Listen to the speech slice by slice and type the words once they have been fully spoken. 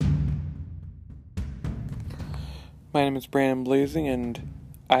My name is Brandon Blazing, and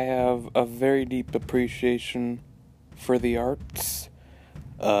I have a very deep appreciation for the arts.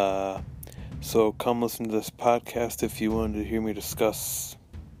 So come listen to this podcast if you wanted to hear me discuss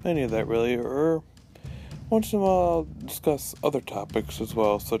any of that, really, or once in a while I'll discuss other topics as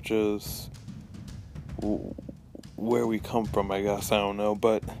well, such as where we come from, I guess. I don't know,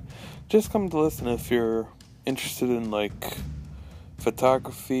 but just come to listen if you're interested in,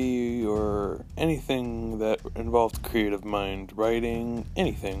 photography or anything that involves creative mind, writing,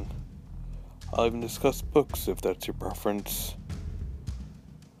 anything. I'll even discuss books if that's your preference.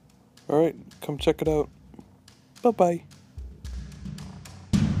 Alright, come check it out. Bye-bye.